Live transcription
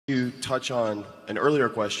You touch on an earlier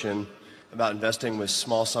question about investing with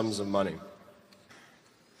small sums of money.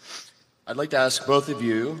 I'd like to ask both of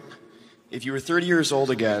you, if you were 30 years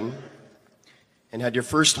old again and had your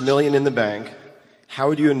first $1 million in the bank, how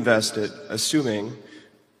would you invest it, assuming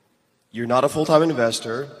you're not a full-time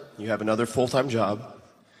investor, you have another full-time job,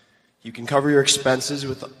 you can cover your expenses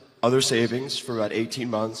with other savings for about 18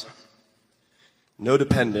 months, no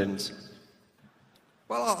dependents?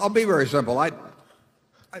 Well, I'll be very simple.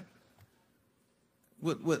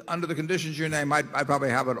 Under the conditions you name, I'd probably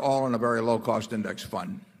have it all in a very low-cost index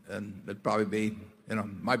fund. And it'd probably be,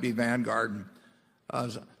 might be Vanguard.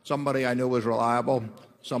 Somebody I knew was reliable,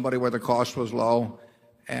 somebody where the cost was low.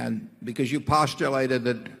 And because you postulated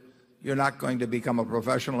that you're not going to become a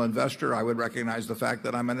professional investor, I would recognize the fact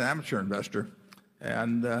that I'm an amateur investor.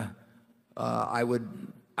 And I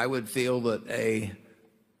would feel that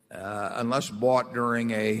unless bought during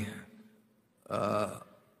a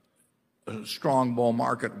strong bull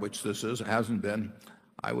market, which this hasn't been,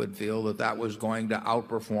 I would feel that that was going to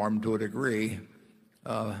outperform to a degree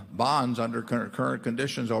bonds under current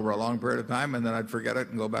conditions over a long period of time, and then I'd forget it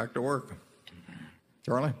and go back to work.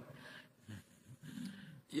 Charlie?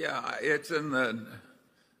 Yeah, it's in the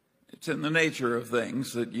nature of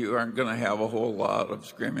things that you aren't going to have a whole lot of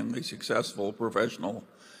screamingly successful professional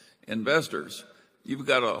investors. You've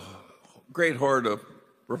got a great horde of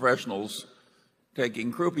professionals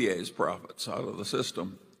taking croupiers' profits out of the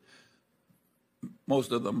system,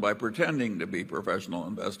 most of them by pretending to be professional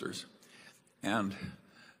investors. And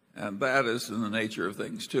that is in the nature of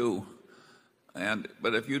things too.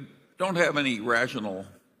 But if you don't have any rational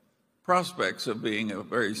prospects of being a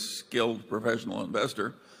very skilled professional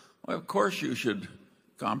investor, well, of course you should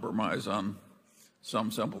compromise on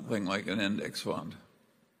some simple thing like an index fund.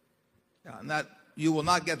 Yeah, and that you will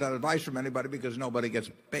not get that advice from anybody because nobody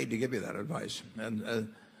gets paid to give you that advice.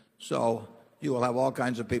 And so you will have all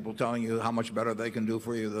kinds of people telling you how much better they can do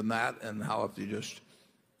for you than that, and how if you just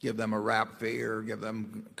give them a wrap fee or give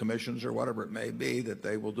them commissions or whatever it may be, that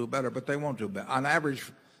they will do better, but they won't do better. On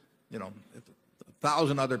average, if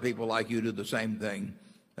 1,000 other people like you do the same thing,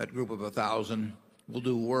 that group of 1,000 will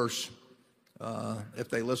do worse if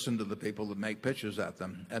they listen to the people that make pitches at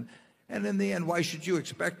them. And in the end, why should you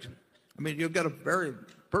expect? I mean, you'll get a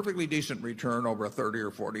perfectly decent return over a 30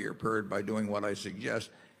 or 40-year period by doing what I suggest.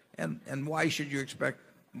 And why should you expect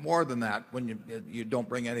more than that when you don't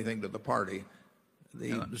bring anything to the party?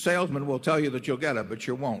 The salesman will tell you that you'll get it, but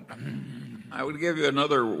you won't. I would give you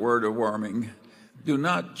another word of warning. Do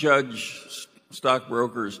not judge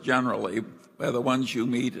stockbrokers generally by the ones you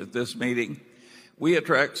meet at this meeting. We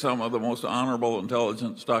attract some of the most honorable,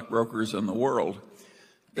 intelligent stockbrokers in the world.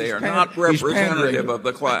 They are not representative of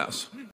the class.